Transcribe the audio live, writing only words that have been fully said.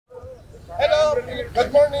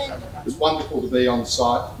Good morning. It's wonderful to be on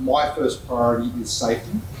site. My first priority is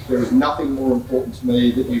safety. There is nothing more important to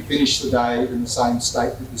me that you finish the day in the same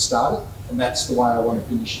state that you started, and that's the way I want to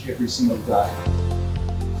finish every single day.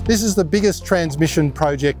 This is the biggest transmission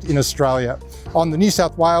project in Australia. On the New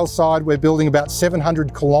South Wales side, we're building about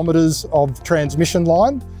 700 kilometres of transmission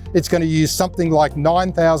line. It's going to use something like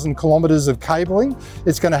 9,000 kilometres of cabling.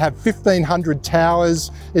 It's going to have 1,500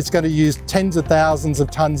 towers. It's going to use tens of thousands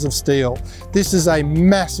of tonnes of steel. This is a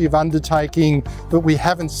massive undertaking that we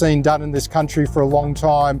haven't seen done in this country for a long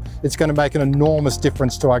time. It's going to make an enormous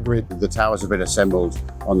difference to our grid. The towers have been assembled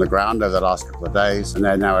on the ground over the last couple of days, and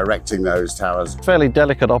they're now erecting those towers. Fairly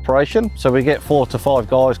delicate operation, so we get 4 to 5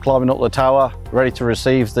 guys climbing up the tower, ready to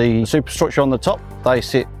receive the superstructure on the top. They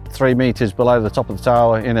sit 3 metres below the top of the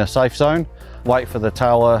tower in a safe zone, wait for the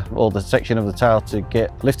tower or the section of the tower to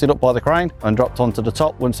get lifted up by the crane and dropped onto the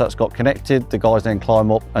top. Once that's got connected, the guys then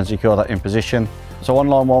climb up and secure that in position. So on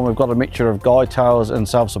line 1 we've got a mixture of guide towers and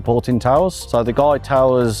self-supporting towers. So the guide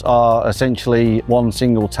towers are essentially one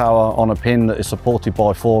single tower on a pin that is supported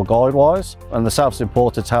by 4 guide wires, and the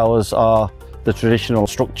self-supported towers are the traditional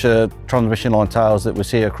structure transmission line towers that we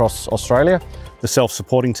see across Australia. The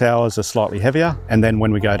self-supporting towers are slightly heavier, and then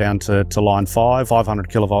when we go down to line 5, 500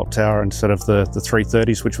 kilovolt tower instead of the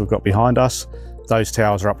 330s which we've got behind us, those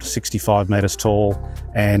towers are up to 65 metres tall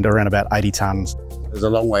and around about 80 tonnes. There's a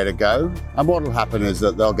long way to go, and what will happen is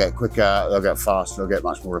that they'll get quicker, they'll get faster, they'll get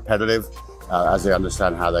much more repetitive as they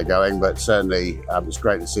understand how they're going, but certainly it's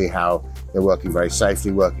great to see how they're working very safely,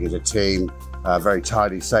 working as a team, very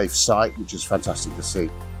tidy, safe site, which is fantastic to see.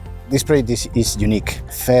 This project is unique.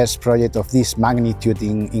 First project of this magnitude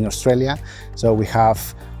in Australia. So we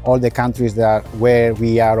have all the countries where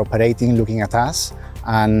we are operating looking at us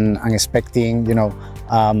and expecting,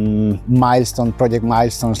 project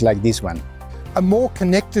milestones like this one. A more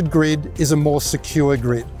connected grid is a more secure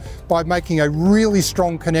grid. By making a really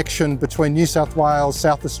strong connection between New South Wales,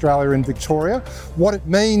 South Australia and Victoria, what it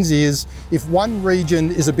means is if one region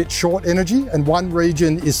is a bit short energy and one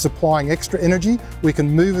region is supplying extra energy, we can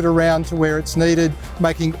move it around to where it's needed,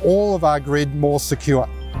 making all of our grid more secure.